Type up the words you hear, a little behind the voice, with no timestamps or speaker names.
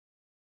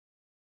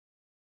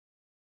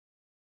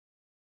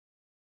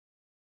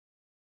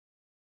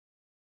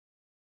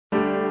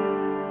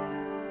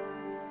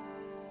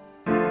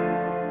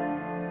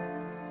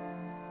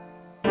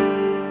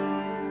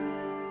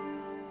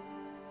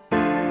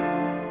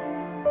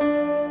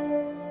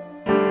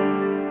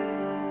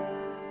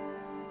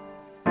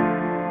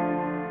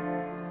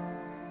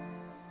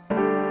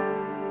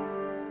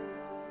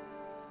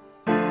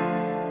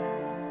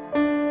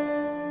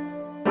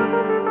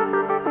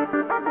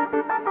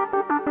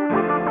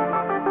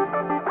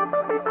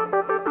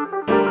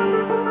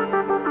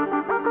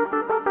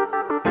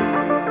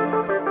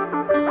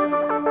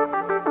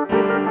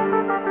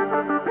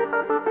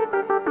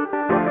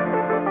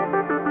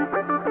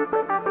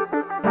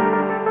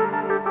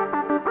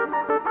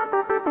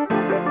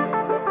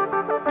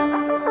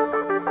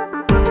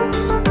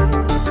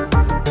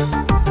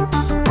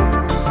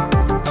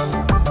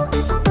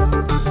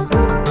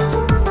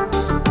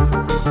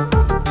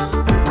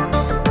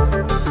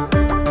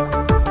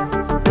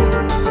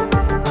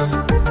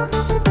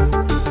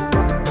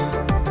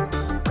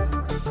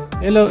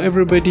Hello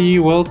everybody,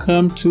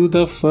 welcome to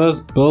the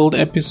first build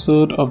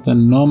episode of the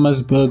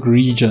Nomasburg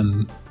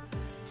region.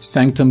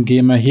 Sanctum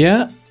Gamer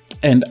here,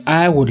 and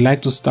I would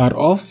like to start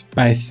off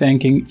by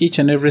thanking each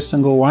and every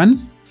single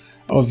one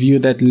of you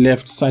that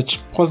left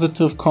such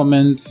positive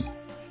comments,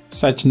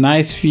 such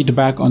nice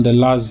feedback on the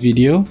last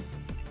video.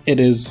 It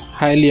is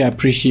highly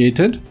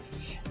appreciated.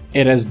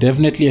 It has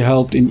definitely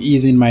helped in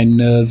easing my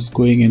nerves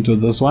going into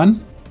this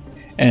one.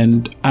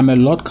 And I'm a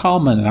lot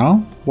calmer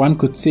now. One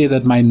could say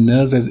that my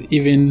nerves has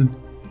even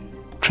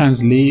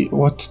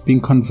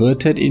been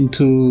converted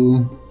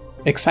into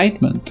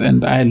excitement,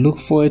 and I look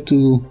forward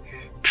to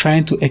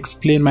trying to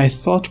explain my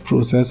thought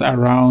process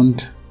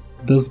around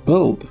this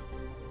build.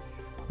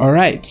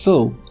 Alright,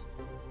 so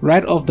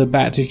right off the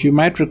bat, if you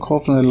might recall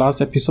from the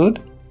last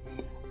episode,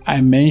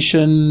 I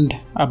mentioned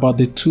about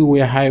the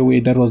two-way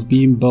highway that was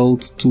being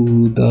built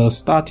to the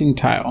starting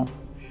tile,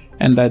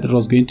 and that it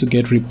was going to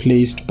get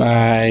replaced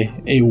by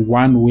a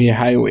one-way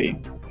highway.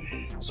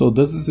 So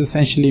this is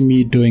essentially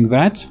me doing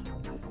that.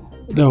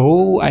 The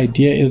whole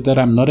idea is that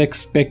I'm not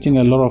expecting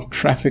a lot of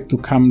traffic to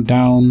come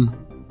down,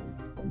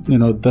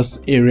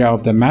 this area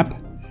of the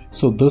map.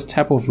 So this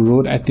type of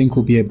road I think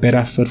will be a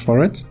better fit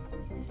for it.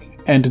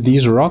 And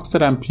these rocks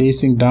that I'm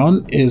placing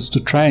down is to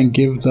try and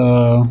give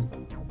the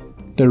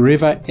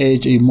river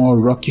edge a more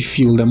rocky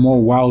feel, a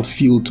more wild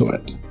feel to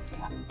it.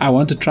 I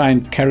want to try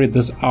and carry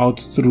this out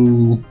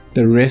through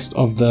the rest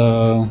of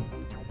the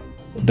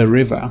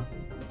river.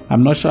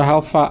 I'm not sure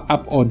how far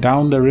up or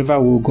down the river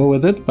we'll go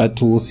with it,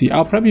 but we'll see.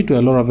 I'll probably do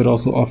a lot of it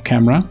also off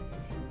camera,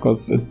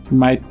 because it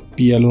might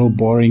be a little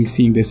boring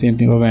seeing the same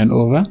thing over and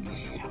over.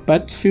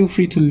 But feel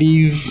free to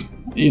leave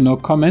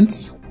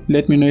comments.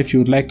 Let me know if you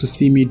would like to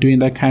see me doing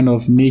that kind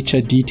of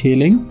nature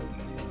detailing,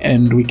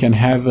 and we can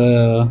have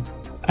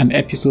an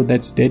episode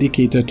that's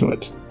dedicated to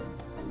it.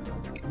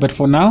 But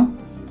for now,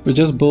 we're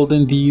just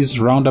building these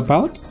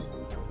roundabouts,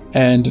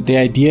 and the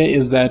idea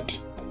is that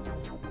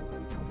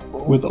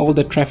with all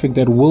the traffic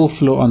that will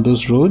flow on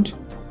this road,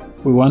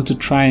 we want to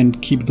try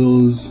and keep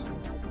those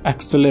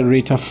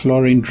accelerator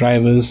flooring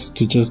drivers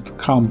to just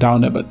calm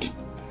down a bit.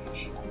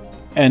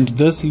 And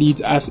this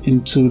leads us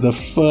into the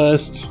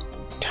first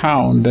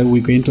town that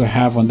we're going to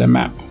have on the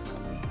map.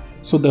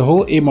 So the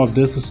whole aim of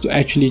this is to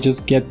actually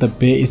just get the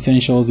bare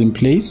essentials in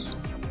place.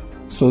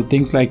 So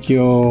things like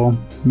your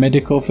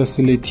medical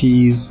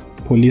facilities,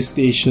 police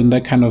station,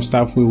 that kind of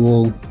stuff, we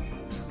will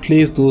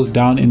place those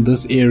down in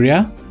this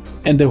area.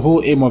 And the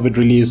whole aim of it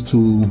really is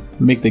to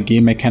make the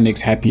game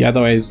mechanics happy.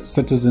 Otherwise,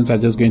 citizens are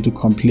just going to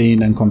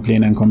complain and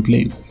complain and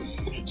complain.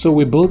 So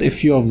we built a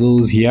few of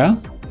those here.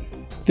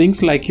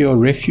 Things like your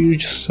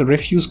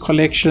refuse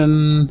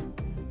collection,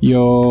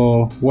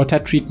 your water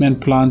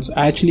treatment plants.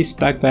 I actually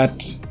stuck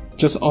that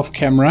just off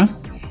camera.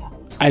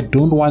 I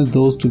don't want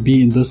those to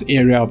be in this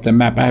area of the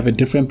map. I have a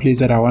different place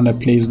that I want to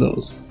place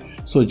those.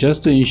 So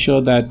just to ensure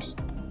that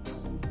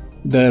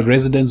the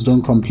residents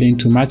don't complain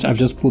too much, I've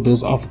just put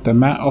those off the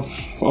map,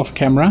 off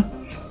camera,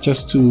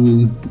 just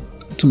to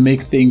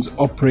make things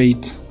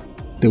operate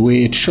the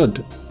way it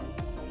should.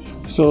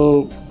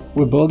 So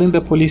we're building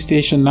the police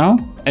station now,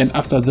 and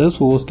after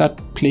this we will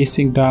start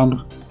placing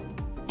down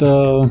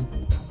the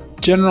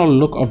general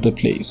look of the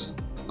place,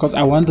 because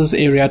I want this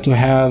area to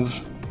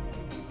have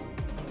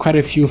quite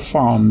a few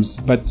farms,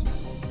 but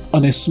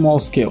on a small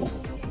scale.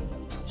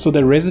 So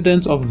the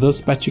residents of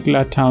this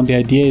particular town, the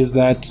idea is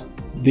that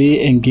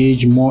they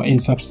engage more in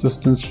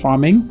subsistence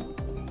farming.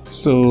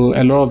 So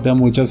a lot of them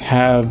will just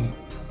have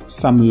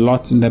some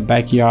lots in the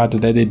backyard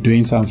that they're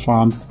doing some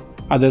farms.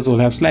 Others will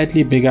have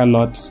slightly bigger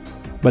lots,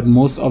 but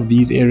most of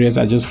these areas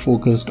are just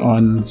focused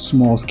on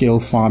small scale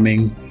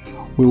farming.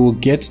 We will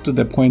get to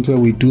the point where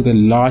we do the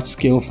large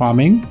scale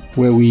farming,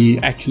 where we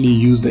actually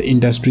use the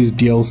industries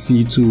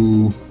DLC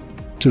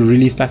to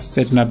really start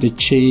setting up the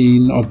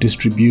chain of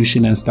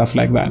distribution and stuff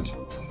like that.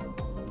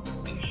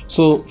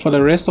 So for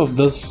the rest of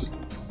this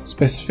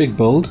specific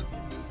build,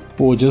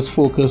 we'll just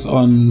focus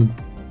on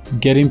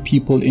getting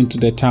people into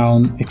the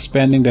town,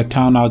 expanding the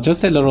town out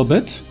just a little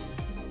bit,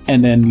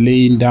 and then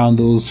laying down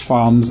those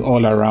farms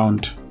all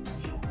around.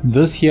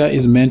 This here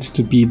is meant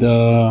to be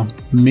the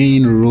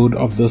main road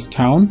of this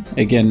town.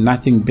 Again,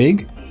 nothing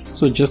big,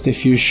 so just a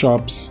few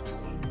shops,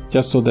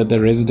 just so that the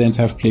residents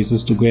have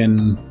places to go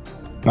and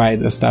buy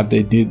the stuff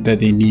that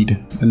they need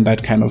and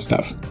that kind of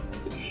stuff.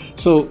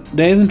 So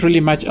there isn't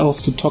really much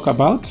else to talk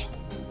about,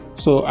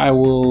 so I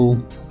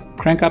will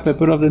crank up a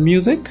bit of the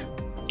music,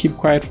 keep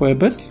quiet for a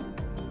bit,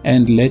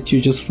 and let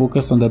you just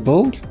focus on the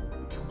build,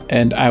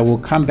 and I will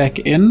come back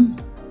in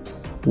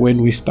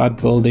when we start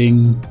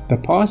building the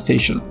power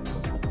station.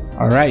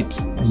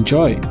 Alright,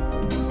 enjoy!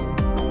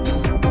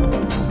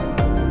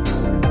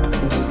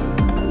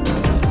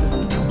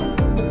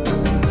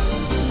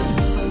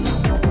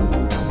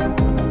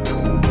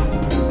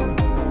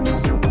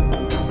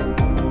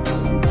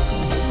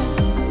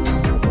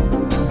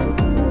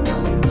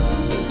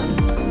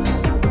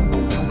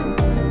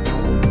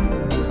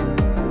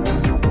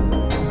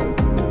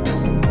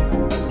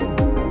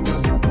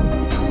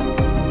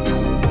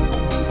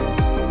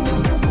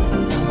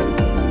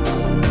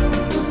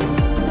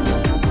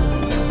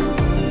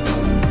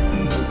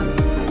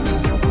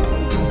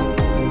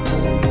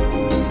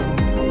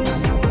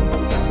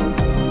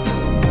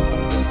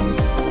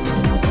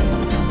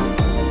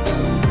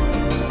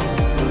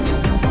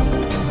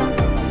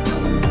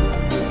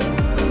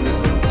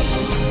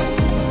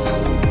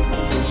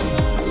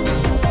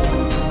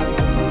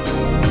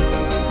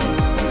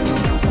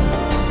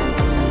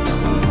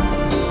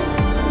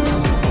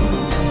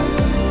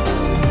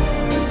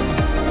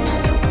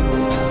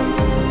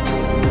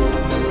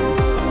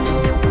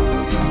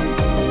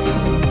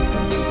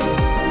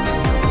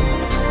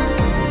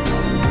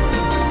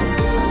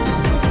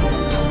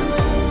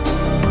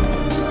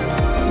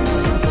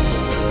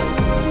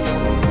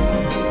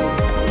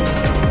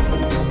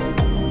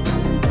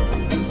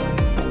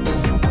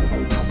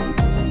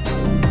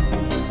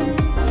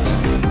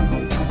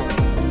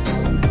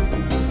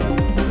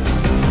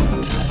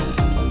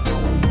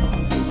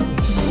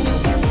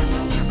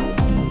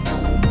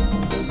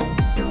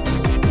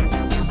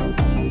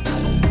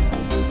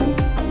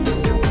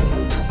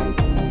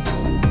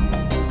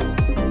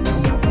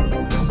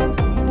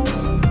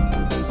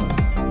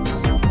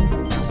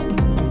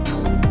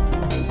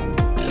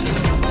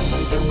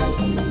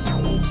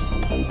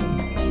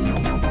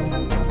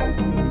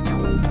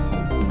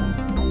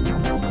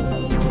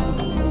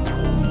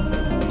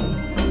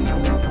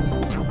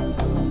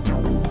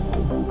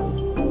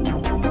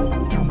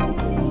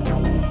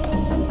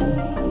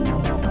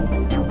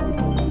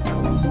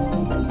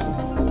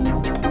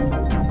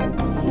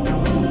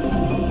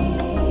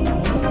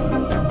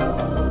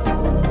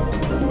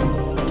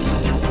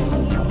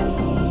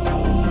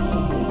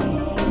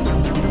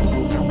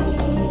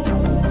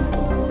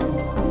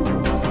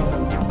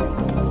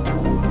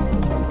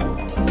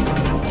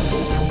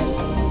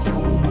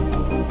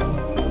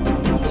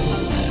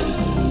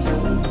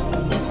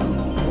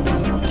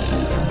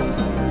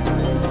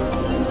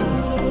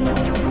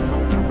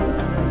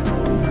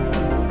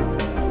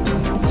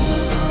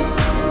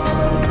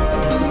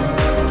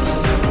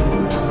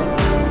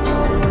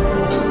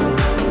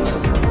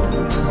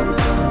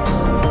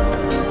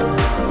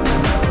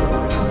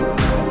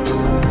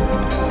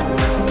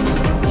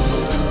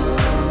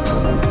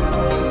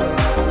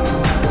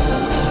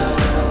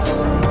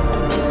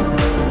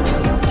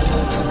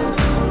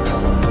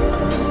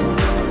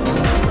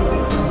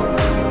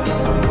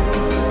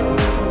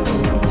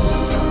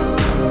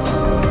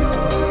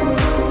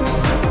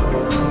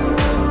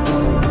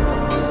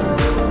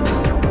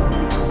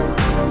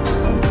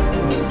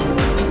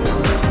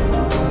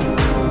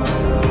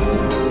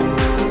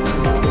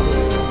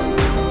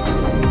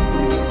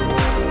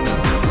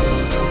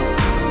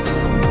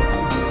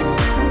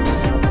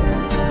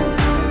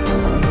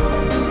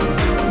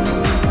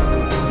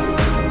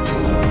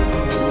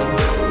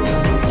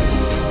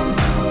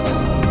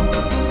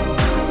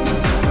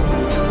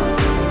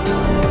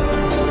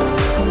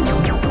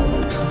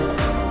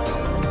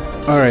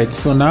 Alright,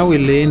 so now we're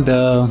laying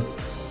the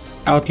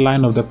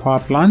outline of the power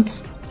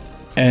plant,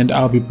 and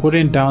I'll be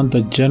putting down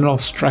the general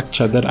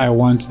structure that I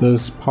want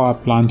this power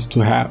plant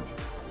to have.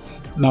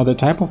 Now, the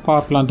type of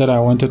power plant that I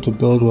wanted to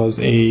build was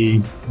a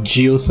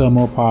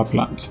geothermal power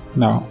plant.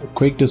 Now, a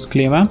quick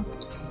disclaimer,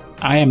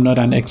 I am not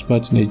an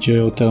expert in a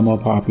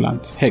geothermal power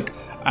plant. Heck,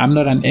 I'm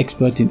not an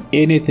expert in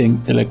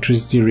anything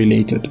electricity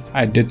related.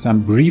 I did some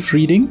brief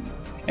reading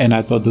and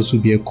I thought this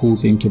would be a cool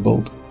thing to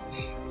build.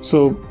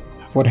 So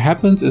what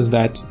happens is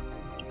that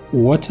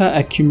water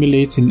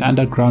accumulates in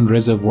underground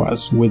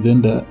reservoirs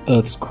within the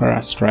Earth's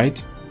crust,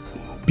 right?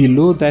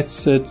 Below that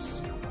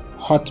sits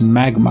hot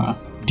magma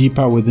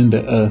deeper within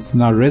the Earth.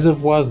 Now,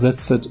 reservoirs that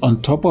sit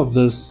on top of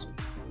this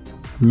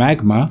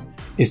magma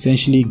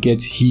essentially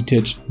get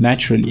heated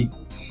naturally.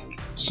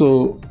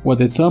 So what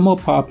the thermal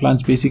power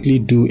plants basically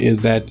do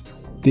is that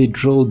they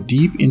drill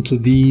deep into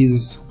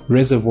these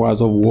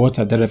reservoirs of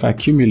water that have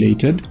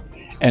accumulated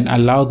and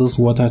allow this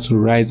water to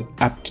rise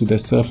up to the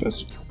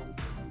surface.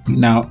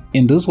 Now,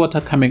 in this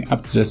water coming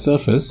up to the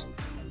surface,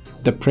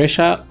 the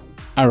pressure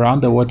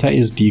around the water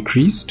is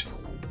decreased.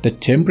 The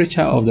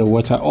temperature of the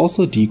water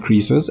also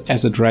decreases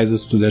as it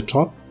rises to the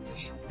top,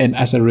 and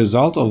as a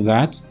result of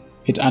that,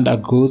 it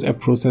undergoes a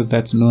process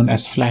that's known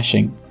as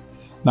flashing.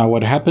 Now,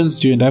 what happens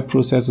during that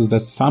process is that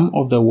some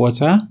of the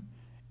water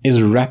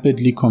is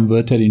rapidly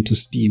converted into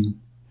steam.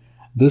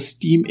 This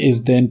steam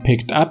is then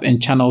picked up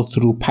and channeled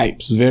through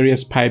pipes,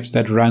 various pipes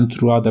that run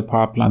throughout the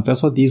power plant.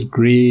 That's what these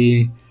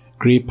gray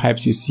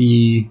pipes you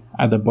see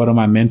at the bottom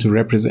are meant to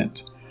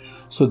represent.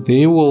 So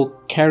they will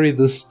carry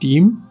the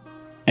steam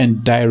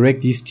and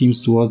direct these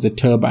steams towards the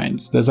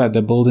turbines. Those are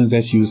the buildings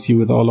that you see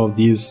with all of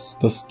the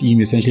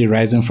steam essentially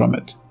rising from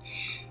it.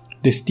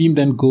 The steam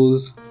then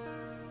goes,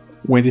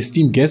 when the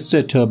steam gets to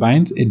the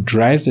turbines, it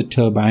drives the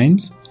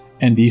turbines,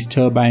 and these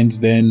turbines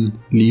then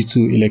lead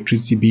to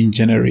electricity being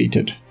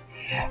generated.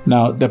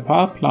 Now, the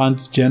power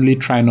plants generally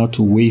try not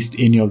to waste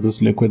any of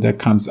this liquid that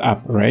comes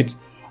up, right?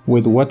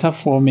 With water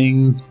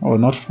forming, or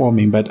not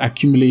forming, but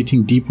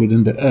accumulating deep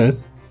within the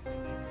earth,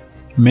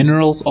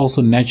 minerals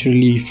also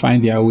naturally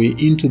find their way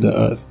into the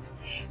earth.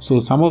 So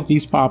some of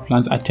these power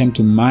plants attempt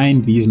to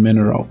mine these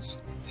minerals.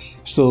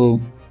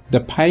 So the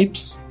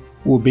pipes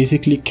will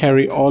basically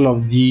carry all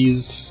of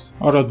this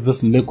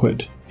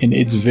liquid in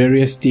its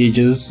various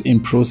stages in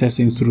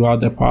processing throughout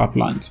the power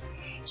plant.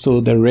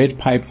 So the red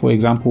pipe, for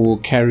example, will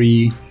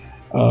carry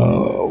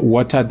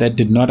water that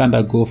did not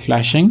undergo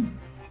flashing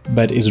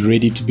but is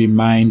ready to be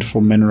mined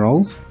for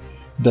minerals.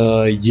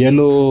 The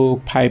yellow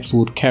pipes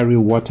would carry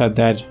water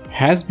that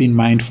has been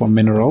mined for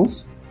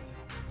minerals,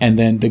 and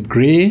then the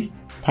gray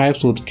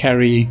pipes would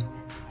carry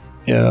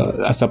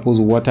I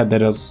suppose water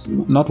that is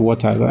not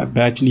water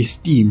but actually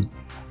steam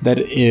that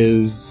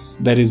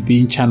is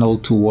being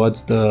channeled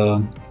towards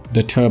the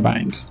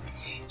turbines.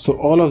 So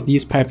all of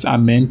these pipes are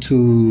meant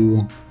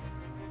to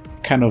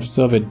kind of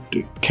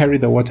carry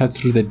the water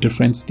through the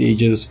different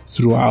stages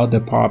throughout the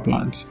power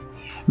plant.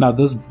 Now,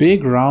 this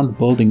big round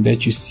building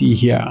that you see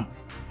here,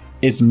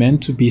 it's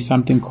meant to be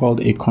something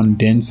called a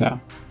condenser.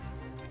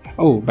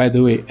 Oh, by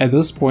the way, at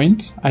this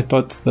point I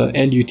thought the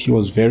LUT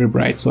was very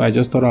bright, so I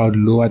just thought I would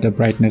lower the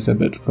brightness a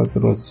bit because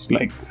it was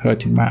like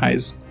hurting my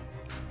eyes.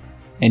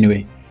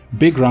 Anyway,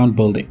 big round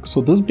building. So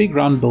this big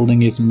round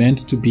building is meant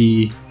to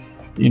be,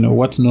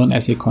 what's known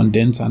as a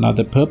condenser. Now,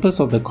 the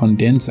purpose of the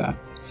condenser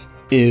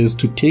is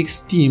to take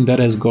steam that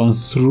has gone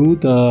through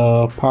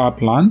the power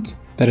plant,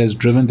 that has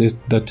driven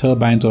the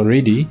turbines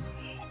already,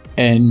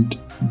 and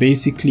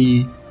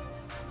basically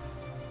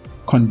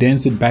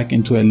condense it back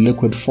into a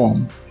liquid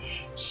form.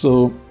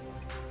 So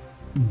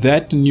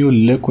that new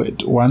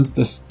liquid, once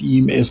the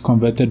steam is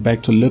converted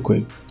back to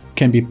liquid,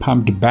 can be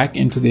pumped back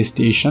into the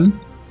station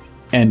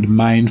and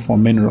mined for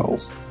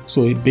minerals.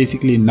 So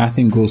basically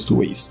nothing goes to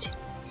waste.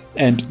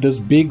 And this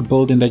big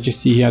building that you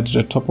see here to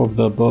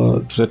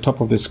the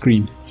top of the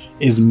screen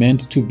is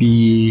meant to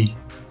be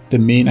the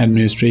main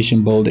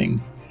administration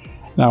building.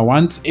 Now,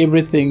 once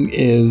everything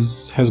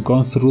has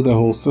gone through the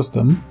whole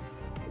system,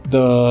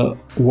 the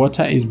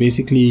water is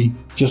basically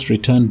just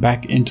returned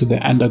back into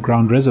the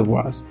underground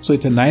reservoirs. So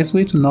it's a nice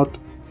way to not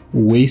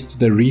waste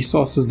the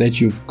resources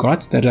that you've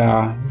got that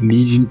are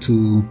leading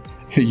to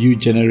you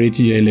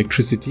generating your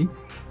electricity,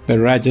 but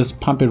rather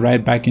just pump it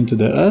right back into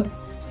the earth,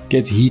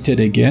 gets heated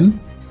again,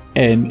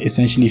 and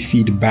essentially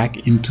feed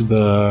back into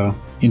the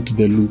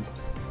loop.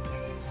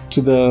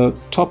 To the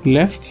top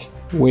left,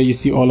 where you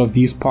see all of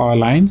these power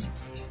lines,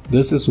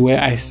 this is where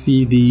I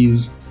see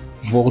these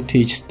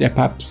voltage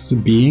step-ups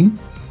being.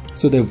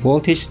 So the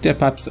voltage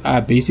step-ups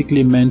are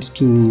basically meant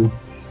to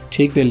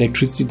take the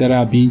electricity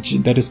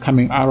that is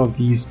coming out of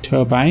these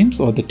turbines,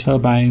 or the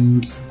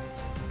turbines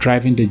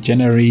driving the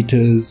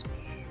generators,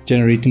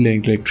 generating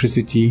the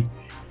electricity,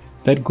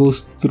 that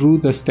goes through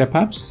the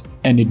step-ups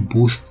and it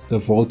boosts the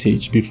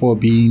voltage before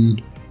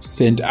being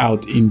sent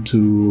out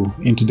into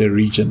the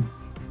region.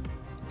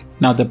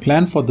 Now, the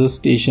plan for this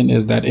station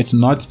is that it's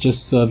not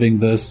just serving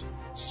this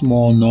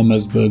small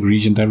Nomasburg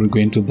region that we're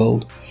going to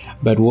build,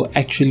 but we'll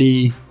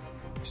actually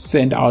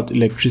send out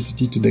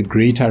electricity to the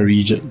greater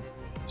region.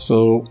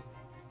 So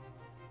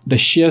the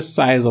sheer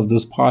size of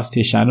this power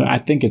station, I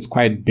think it's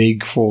quite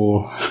big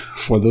for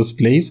this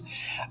place,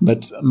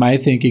 but my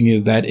thinking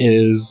is that it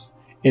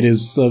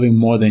is serving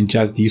more than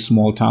just these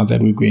small towns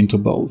that we're going to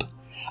build.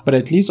 But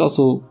at least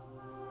also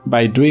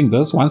by doing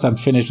this, once I'm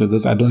finished with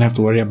this, I don't have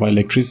to worry about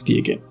electricity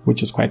again,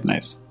 which is quite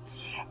nice.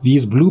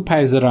 These blue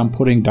pipes that I'm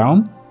putting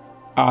down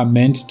are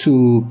meant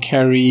to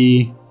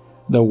carry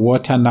the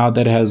water now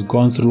that has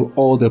gone through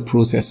all the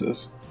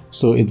processes.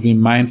 So it's been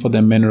mined for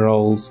the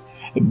minerals.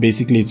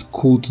 Basically, it's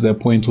cooled to the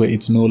point where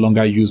it's no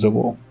longer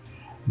usable.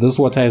 This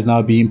water is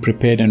now being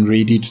prepared and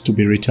readied to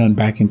be returned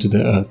back into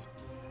the earth.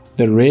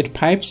 The red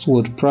pipes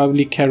would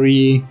probably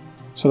carry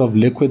sort of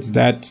liquids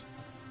that,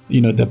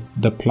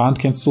 the plant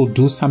can still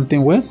do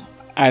something with,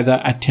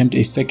 either attempt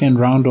a second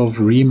round of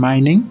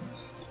remining.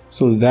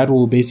 So that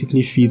will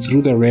basically feed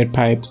through the red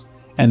pipes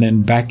and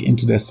then back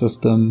into the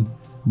system,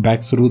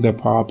 back through the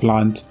power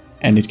plant,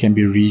 and it can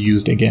be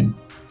reused again.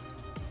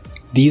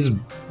 These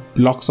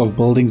blocks of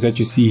buildings that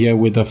you see here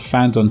with the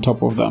fans on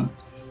top of them,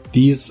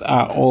 these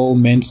are all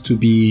meant to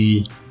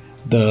be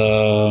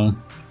the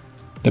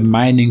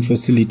mining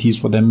facilities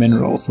for the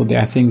minerals. So there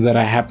are things that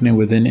are happening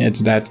within it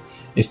that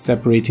is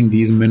separating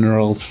these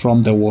minerals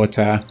from the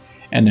water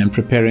and then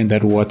preparing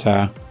that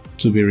water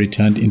to be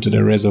returned into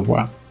the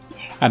reservoir.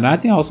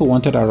 Another thing I also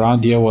wanted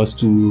around here was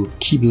to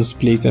keep this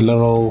place a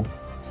little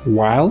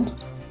wild.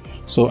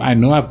 So I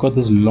know I've got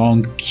this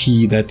long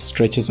quay that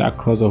stretches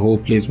across the whole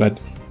place,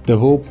 but the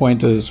whole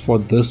point is for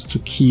this to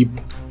keep,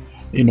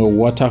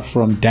 water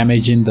from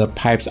damaging the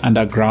pipes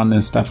underground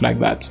and stuff like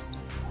that.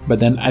 But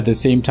then at the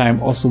same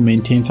time also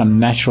maintain some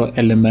natural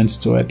elements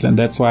to it. And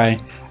that's why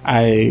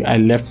I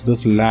left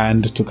this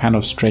land to kind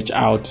of stretch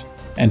out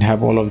and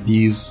have all of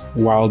these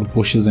wild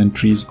bushes and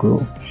trees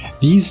grow.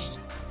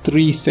 These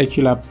three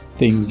circular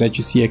things that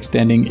you see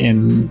extending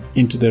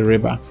into the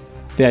river,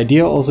 the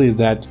idea also is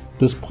that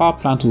this power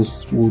plant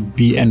will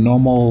be a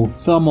normal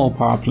thermal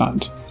power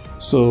plant.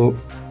 So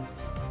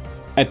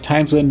at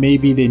times when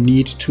maybe they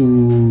need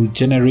to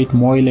generate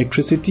more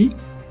electricity,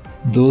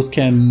 those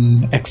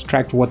can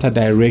extract water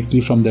directly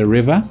from the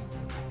river,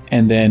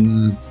 and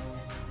then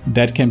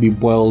that can be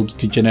boiled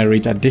to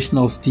generate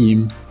additional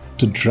steam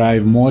to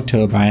drive more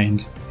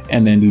turbines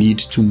and then lead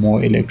to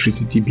more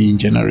electricity being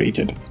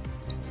generated.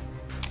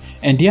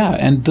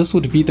 And this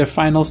would be the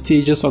final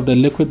stages of the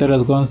liquid that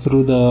has gone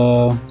through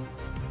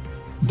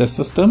the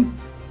system.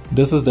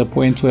 This is the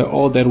point where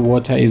all that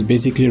water is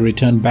basically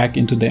returned back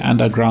into the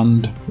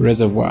underground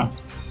reservoir.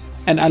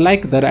 And I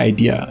like that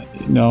idea.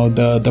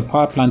 The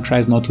power plant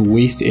tries not to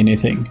waste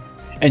anything.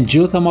 And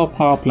geothermal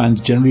power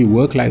plants generally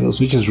work like this,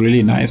 which is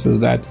really nice, is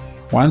that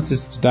once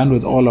it's done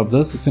with all of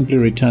this, it simply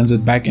returns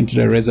it back into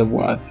the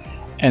reservoir.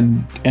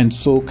 And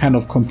so kind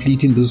of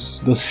completing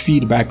this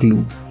feedback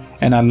loop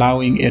and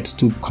allowing it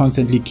to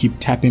constantly keep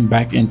tapping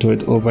back into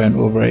it over and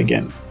over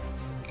again.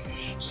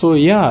 So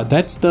yeah,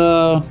 that's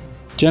the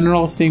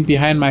general thing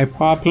behind my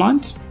power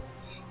plant.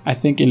 I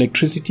think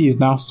electricity is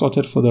now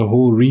sorted for the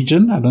whole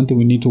region. I don't think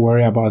we need to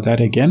worry about that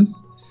again.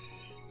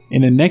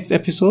 In the next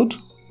episode,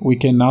 we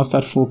can now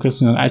start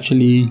focusing on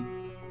actually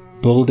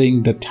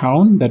building the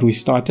town that we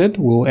started.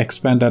 We'll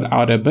expand that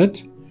out a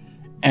bit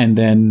and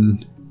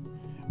then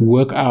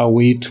work our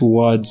way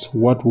towards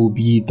what will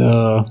be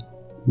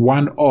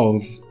one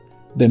of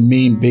the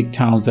main big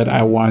towns that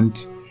I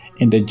want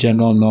in the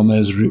general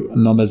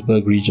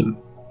Nomasburg region.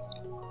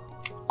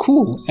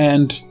 Cool,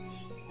 and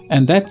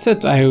that's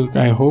it.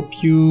 I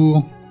hope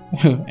you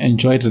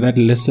enjoyed that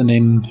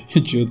listening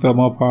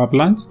geothermal power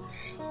plants,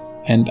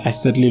 and I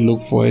certainly look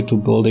forward to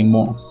building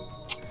more.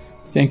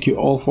 Thank you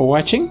all for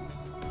watching,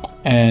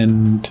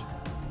 and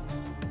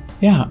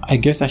I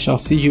guess I shall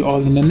see you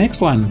all in the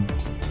next one.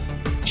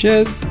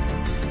 Cheers.